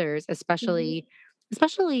encouraging others, Mhm. especially,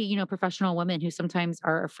 professional women who sometimes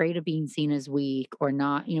are afraid of being seen as weak or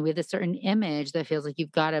not. We have a certain image that feels like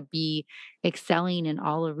you've got to be excelling in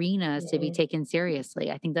all arenas to be Mhm. taken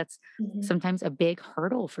seriously. I think that's Mhm. sometimes a big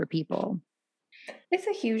hurdle for people. It's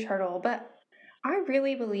a huge hurdle, but I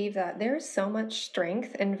really believe that there's so much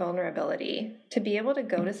strength and vulnerability to be able to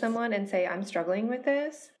go to Yes. someone and say, I'm struggling with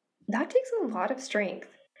this. That takes a lot of strength.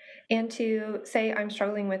 And to say, I'm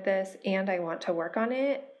struggling with this and I want to work on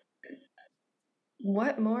it,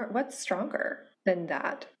 what's stronger than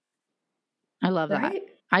that? I love that. Right?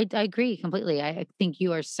 I agree completely. I think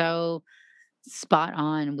you are so spot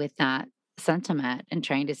on with that sentiment and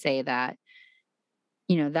trying to say that,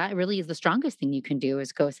 that really is the strongest thing you can do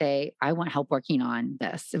is go say, I want help working on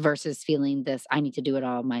this versus feeling this, I need to do it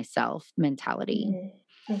all myself mentality.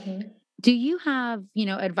 Mm-hmm. Mm-hmm. Do you have,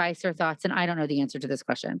 advice or thoughts? And I don't know the answer to this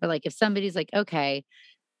question, but like if somebody's like, okay,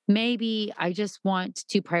 maybe I just want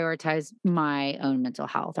to prioritize my own mental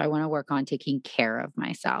health. I want to work on taking care of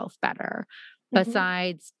myself better. Mm-hmm.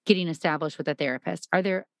 Besides getting established with a therapist, are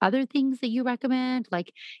there other things that you recommend?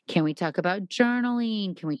 Like, can we talk about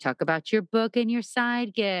journaling? Can we talk about your book and your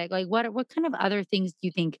side gig? Like, what kind of other things do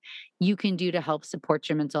you think you can do to help support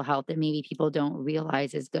your mental health that maybe people don't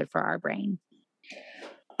realize is good for our brain?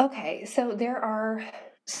 Okay, so there are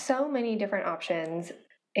so many different options.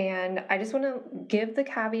 And I just want to give the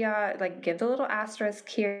caveat, like give the little asterisk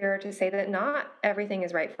here to say that not everything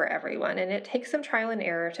is right for everyone. And it takes some trial and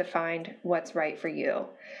error to find what's right for you.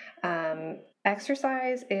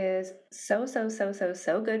 Exercise is so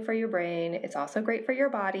good for your brain. It's also great for your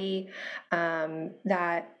body.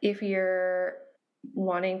 That if you're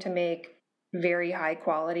wanting to make very high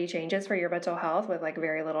quality changes for your mental health with like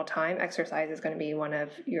very little time, exercise is going to be one of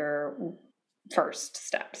your first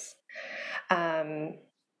steps.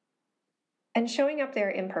 And showing up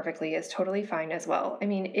there imperfectly is totally fine as well. I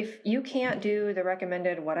mean, if you can't do the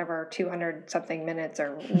recommended whatever 200 something minutes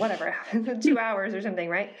or whatever happens, 2 hours or something,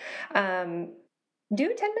 right? Do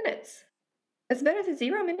 10 minutes. It's better than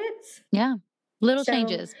 0 minutes. Yeah. Little So,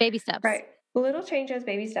 changes, baby steps. right. Little changes,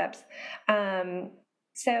 baby steps.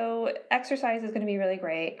 So exercise is going to be really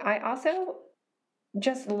great. I also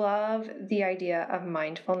just love the idea of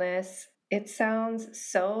mindfulness. It sounds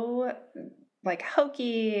so like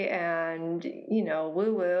hokey and,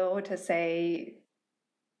 woo woo to say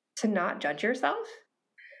to not judge yourself,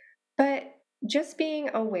 but just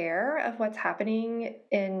being aware of what's happening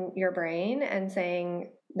in your brain and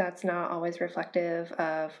saying that's not always reflective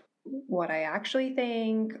of what I actually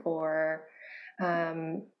think, or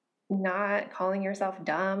not calling yourself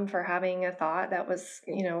dumb for having a thought that was,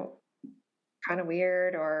 kind of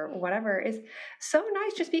weird or whatever is so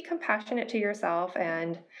nice. Just be compassionate to yourself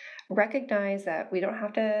and recognize that we don't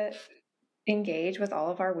have to engage with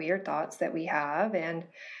all of our weird thoughts that we have. And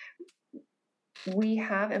we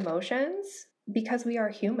have emotions because we are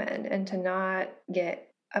human, and to not get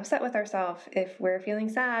upset with ourselves if we're feeling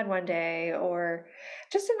sad one day, or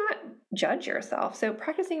just to not judge yourself. So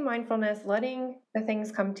practicing mindfulness, letting the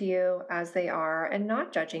things come to you as they are and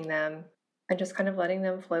not judging them and just kind of letting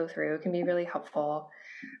them flow through can be really helpful.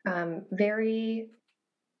 Very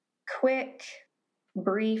quick,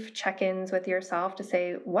 brief check-ins with yourself to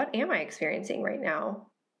say, what am I experiencing right now,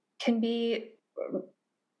 can be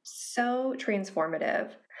so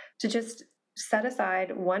transformative. To just set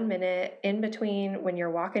aside 1 minute in between when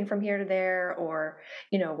you're walking from here to there, or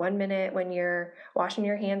 1 minute when you're washing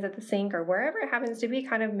your hands at the sink or wherever it happens to be,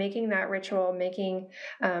 kind of making that ritual, making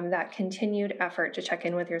that continued effort to check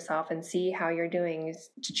in with yourself and see how you're doing,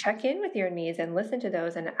 to check in with your needs and listen to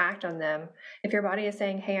those and act on them. If your body is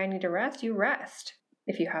saying, hey, I need to rest, you rest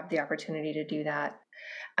if you have the opportunity to do that.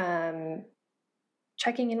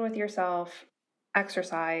 Checking in with yourself,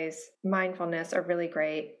 exercise, mindfulness are really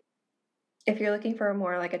great. If you're looking for a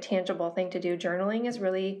more like a tangible thing to do, journaling is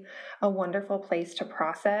really a wonderful place to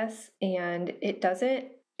process, and it doesn't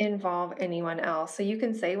involve anyone else. So you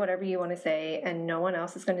can say whatever you want to say and no one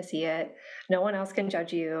else is going to see it. No one else can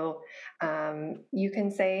judge you. You can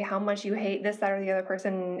say how much you hate this, that, or the other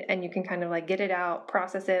person, and you can kind of like get it out,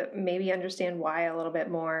 process it, maybe understand why a little bit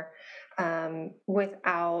more,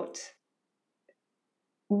 without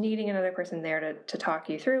needing another person there to talk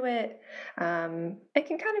you through it. It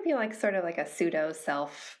can kind of be like sort of like a pseudo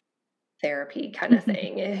self therapy kind of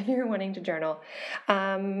thing if you're wanting to journal.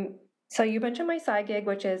 So you mentioned my side gig,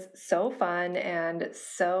 which is so fun. And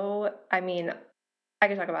so, I mean, I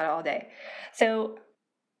could talk about it all day. So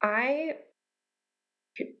I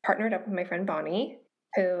partnered up with my friend Bonnie,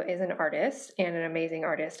 who is an artist and an amazing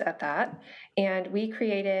artist at that. And we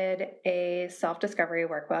created a self-discovery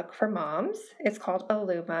workbook for moms. It's called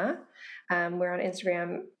Illuma. We're on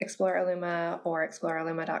Instagram, Explore Illuma, or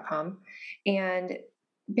exploreilluma.com. And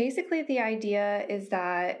basically the idea is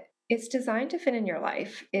that it's designed to fit in your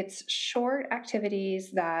life. It's short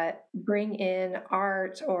activities that bring in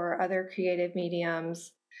art or other creative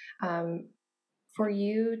mediums, for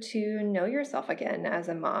you to know yourself again as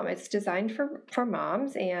a mom. It's designed for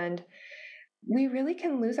moms, and we really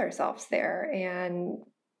can lose ourselves there. And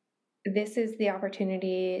this is the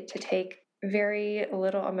opportunity to take very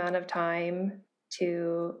little amount of time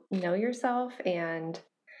to know yourself and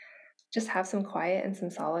just have some quiet and some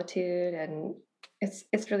solitude, and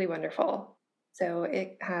it's really wonderful. So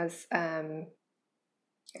it has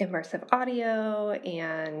immersive audio,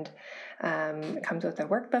 and it comes with a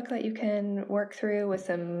workbook that you can work through with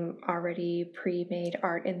some already pre-made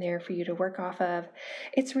art in there for you to work off of.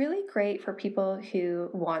 It's really great for people who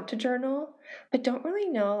want to journal but don't really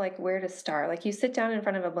know like where to start. Like you sit down in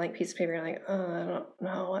front of a blank piece of paper and you're like, oh, I don't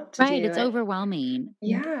know what to Right. do. It's overwhelming.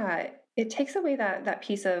 Yeah, it takes away that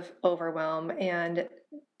piece of overwhelm and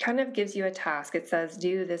kind of gives you a task. It says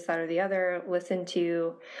do this, that, or the other. Listen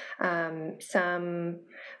to some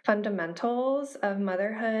fundamentals of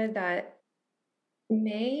motherhood that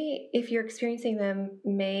may, if you're experiencing them,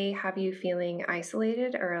 may have you feeling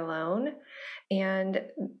isolated or alone. And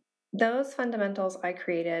those fundamentals I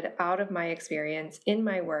created out of my experience in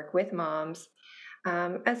my work with moms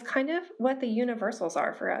as kind of what the universals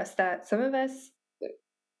are for us. That some of us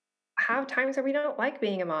have times where we don't like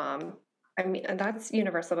being a mom. I mean, and that's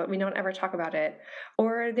universal, but we don't ever talk about it.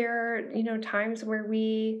 Or there are, times where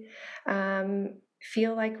we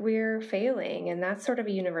feel like we're failing, and that's sort of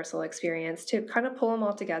a universal experience to kind of pull them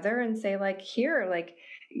all together and say, like, here, like,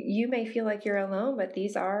 you may feel like you're alone, but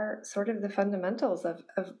these are sort of the fundamentals of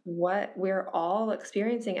what we're all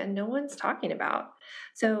experiencing and no one's talking about.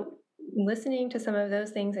 So listening to some of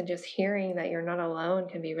those things and just hearing that you're not alone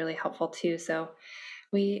can be really helpful too. So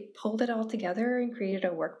we pulled it all together and created a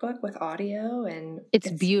workbook with audio, and It's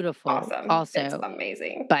it's beautiful. awesome. It's Also,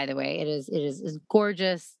 amazing. by the way, is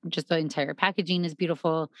gorgeous. Just the entire packaging is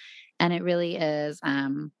beautiful. And it really is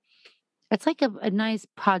it's like a nice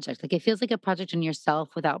project. Like it feels like a project on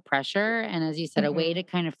yourself without pressure. And as you said, a way Hmm. to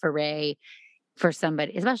kind of foray for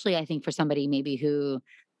somebody, especially I think for somebody maybe who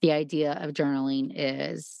the idea of journaling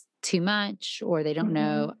is too much or they don't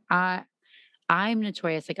know. Hmm. I'm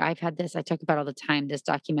notorious. Like I've had this, I talk about all the time, this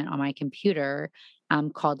document on my computer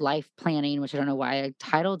called Life Planning, which I don't know why I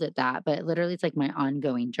titled it that, but literally it's like my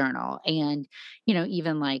ongoing journal. And,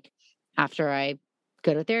 even like after I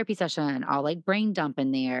go to a therapy session, I'll like brain dump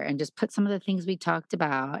in there and just put some of the things we talked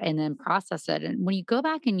about and then process it. And when you go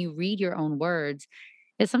back and you read your own words,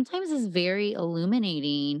 it sometimes is very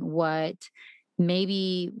illuminating what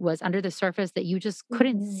maybe was under the surface that you just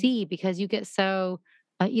couldn't Hmm. see because you get so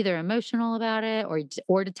either emotional about it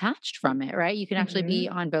or detached from it, right? You can actually be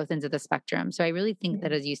Hmm. on both ends of the spectrum. So I really think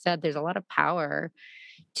that, as you said, there's a lot of power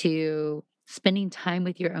to spending time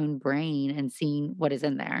with your own brain and seeing what is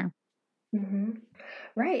in there. Hmm.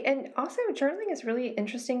 Right. And also, journaling is really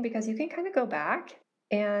interesting because you can kind of go back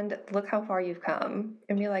and look how far you've come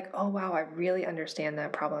and be like, oh, wow, I really understand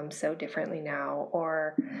that problem so differently now.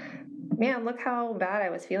 Or, man, look how bad I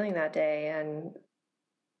was feeling that day. And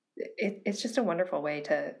it's just a wonderful way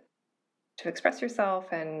to express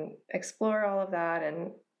yourself and explore all of that.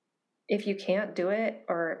 And if you can't do it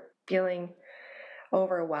or feeling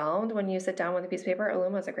overwhelmed when you sit down with a piece of paper,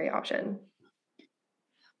 Illuma is a great option.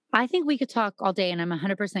 I think we could talk all day, and I'm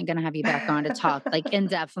 100% going to have you back on to talk like in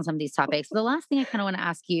depth on some of these topics. The last thing I kind of want to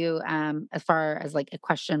ask you, as far as like a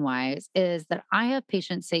question wise, is that I have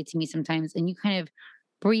patients say to me sometimes, and you kind of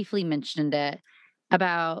briefly mentioned it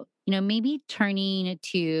about, maybe turning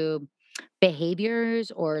to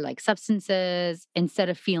behaviors or like substances instead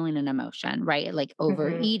of feeling an emotion, right? Like Hmm.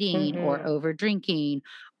 overeating or Hmm. over drinking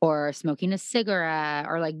or smoking a cigarette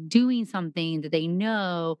or like doing something that they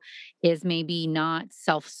know is maybe not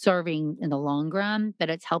self serving in the long run, but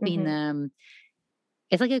it's helping Hmm. them.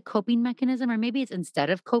 It's like a coping mechanism, or maybe it's instead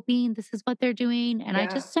of coping, this is what they're doing. And I Yeah.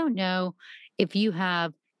 just don't know if you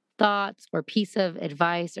have thoughts or piece of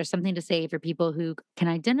advice or something to say for people who can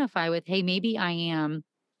identify with, hey, maybe I am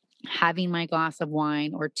having my glass of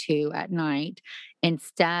wine or two at night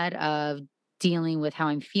instead of dealing with how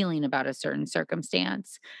I'm feeling about a certain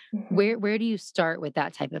circumstance. Hmm. Where do you start with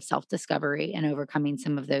that type of self-discovery and overcoming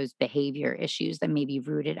some of those behavior issues that may be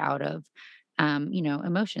rooted out of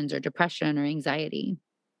emotions or depression or anxiety?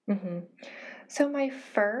 Hmm. So, my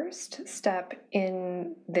first step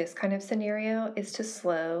in this kind of scenario is to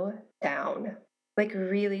slow down, like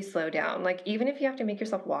really slow down. Like, even if you have to make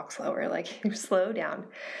yourself walk slower, like, you slow down.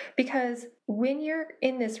 Because when you're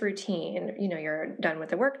in this routine, you're done with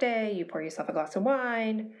the workday, you pour yourself a glass of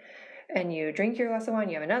wine, and you drink your glass of wine,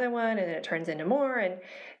 you have another one, and then it turns into more. And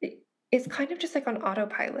it's kind of just like on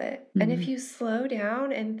autopilot. And if Mhm. you slow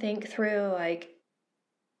down and think through, like,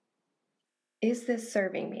 is this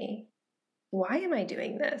serving me? Why am I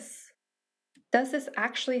doing this? Does this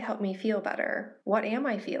actually help me feel better? What am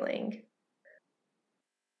I feeling?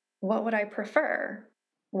 What would I prefer?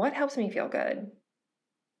 What helps me feel good?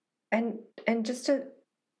 And just to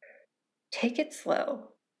take it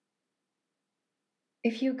slow.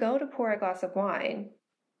 If you go to pour a glass of wine,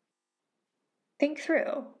 think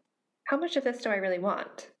through, how much of this do I really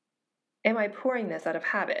want? Am I pouring this out of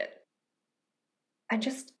habit? and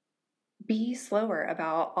just be slower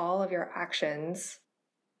about all of your actions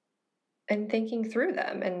and thinking through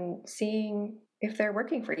them and seeing if they're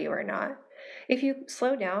working for you or not. If you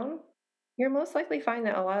slow down, you'll most likely find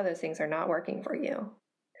that a lot of those things are not working for you.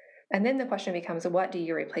 And then the question becomes, what do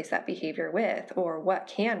you replace that behavior with, or what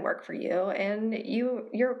can work for you? And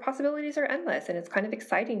your possibilities are endless, and it's kind of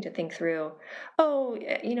exciting to think through, oh,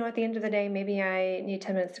 at the end of the day, maybe I need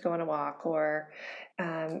 10 minutes to go on a walk, or,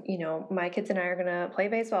 my kids and I are going to play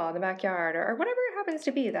baseball in the backyard, or whatever it happens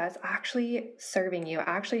to be that's actually serving you,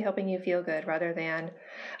 actually helping you feel good, rather than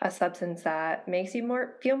a substance that makes you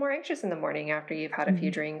feel more anxious in the morning after you've had a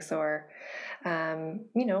few drinks, or,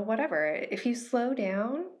 whatever. If you slow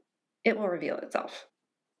down, it will reveal itself.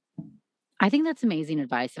 I think that's amazing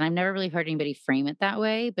advice. And I've never really heard anybody frame it that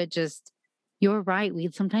way, but just you're right. We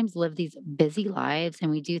sometimes live these busy lives and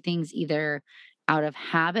we do things either out of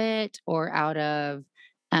habit or out of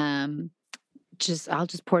um I'll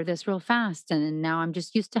just pour this real fast and now I'm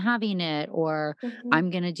just used to having it, or Mhm. I'm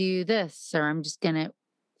gonna do this, or I'm just gonna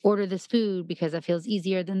order this food because it feels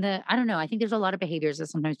easier than I don't know. I think there's a lot of behaviors that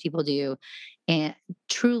sometimes people do and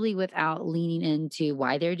truly without leaning into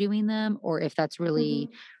why they're doing them or if that's really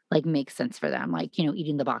Mhm. like makes sense for them. Like,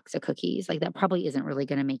 eating the box of cookies. Like that probably isn't really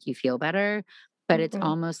gonna make you feel better. But it's Mhm.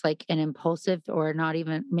 almost like an impulsive or not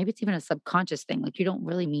even maybe it's even a subconscious thing. Like you don't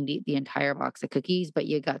really mean to eat the entire box of cookies, but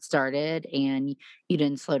you got started and you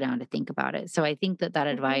didn't slow down to think about it. So I think that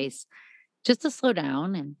Mhm. advice just to slow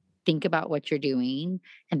down and think about what you're doing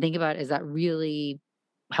and think about, is that really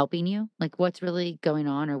helping you? Like what's really going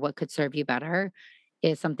on or what could serve you better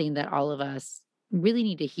is something that all of us really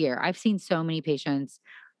need to hear. I've seen so many patients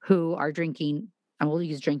who are drinking, and we'll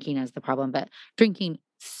use drinking as the problem, but drinking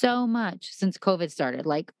so much since COVID started,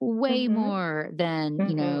 like way Mhm. more than,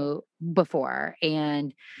 Mhm. before.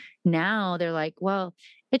 And now they're like, well,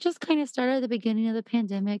 it just kind of started at the beginning of the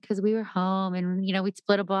pandemic because we were home and, we'd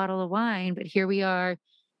split a bottle of wine, but here we are,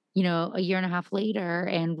 a year and a half later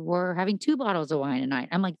and we're having 2 bottles of wine a night.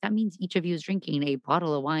 I'm like, that means each of you is drinking a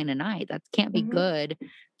bottle of wine a night. That can't be Mhm. good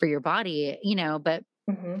for your body, but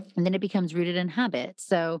Mhm. and then it becomes rooted in habit.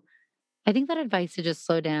 So I think that advice to just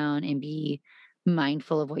slow down and be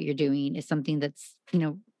mindful of what you're doing is something that's,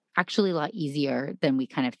 actually a lot easier than we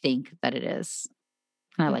kind of think that it is.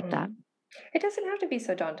 And I like that. Mhm. It doesn't have to be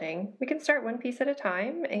so daunting. We can start one piece at a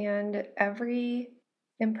time, and every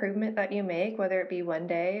improvement that you make, whether it be one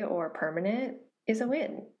day or permanent, is a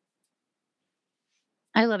win.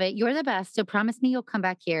 I love it. You're the best. So promise me you'll come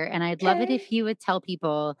back here. And I'd love it Okay. if you would tell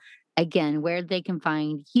people again where they can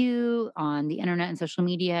find you on the internet and social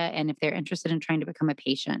media. And if they're interested in trying to become a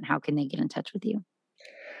patient, how can they get in touch with you?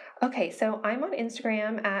 Okay, so I'm on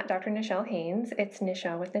Instagram at Dr. Nichelle Haynes. It's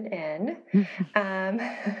Nichelle with an N. Um,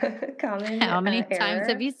 common How many times have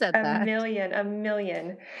error. you said A that? million, a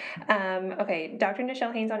million. Okay, Dr.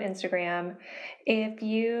 Nichelle Haynes on Instagram. If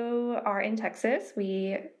you are in Texas,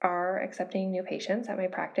 we are accepting new patients at my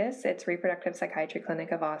practice. It's Reproductive Psychiatry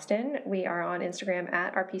Clinic of Austin. We are on Instagram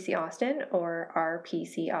at RPC Austin or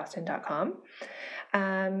rpcaustin.com.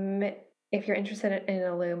 Um, if you're interested in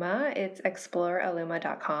Illuma, it's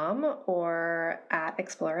exploreilluma.com or at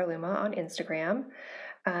exploreilluma on Instagram.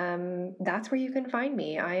 That's where you can find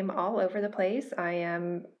me. I'm all over the place. I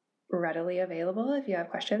am readily available if you have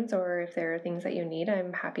questions or if there are things that you need.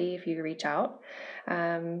 I'm happy if you reach out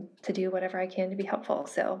to do whatever I can to be helpful.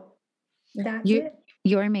 So that's You it.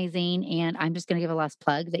 you're amazing. And I'm just gonna give a last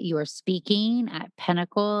plug that you are speaking at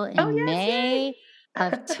Pinnacle Oh, in May yes.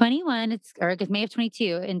 of Yay. 21. Or I guess May of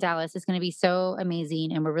 22 in Dallas. It's gonna be so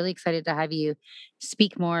amazing. And we're really excited to have you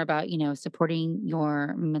speak more about, supporting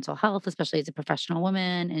your mental health, especially as a professional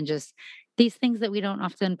woman, and just these things that we don't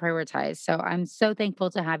often prioritize. So I'm so thankful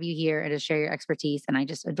to have you here and to share your expertise. And I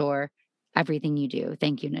just adore everything you do.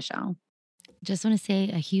 Thank you, Nichelle. Just want to say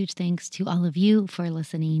a huge thanks to all of you for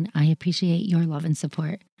listening. I appreciate your love and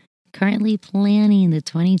support. Currently planning the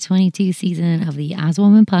 2022 season of the As a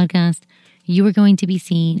Woman podcast, you are going to be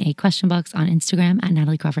seeing a question box on Instagram at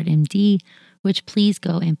Natalie Crawford MD, which please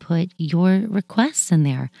go and put your requests in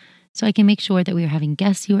there so I can make sure that we are having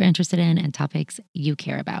guests you are interested in and topics you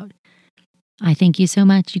care about. I thank you so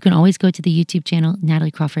much. You can always go to the YouTube channel,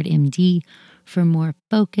 Natalie Crawford MD, for more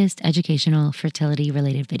focused, educational, fertility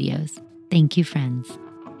related videos. Thank you, friends.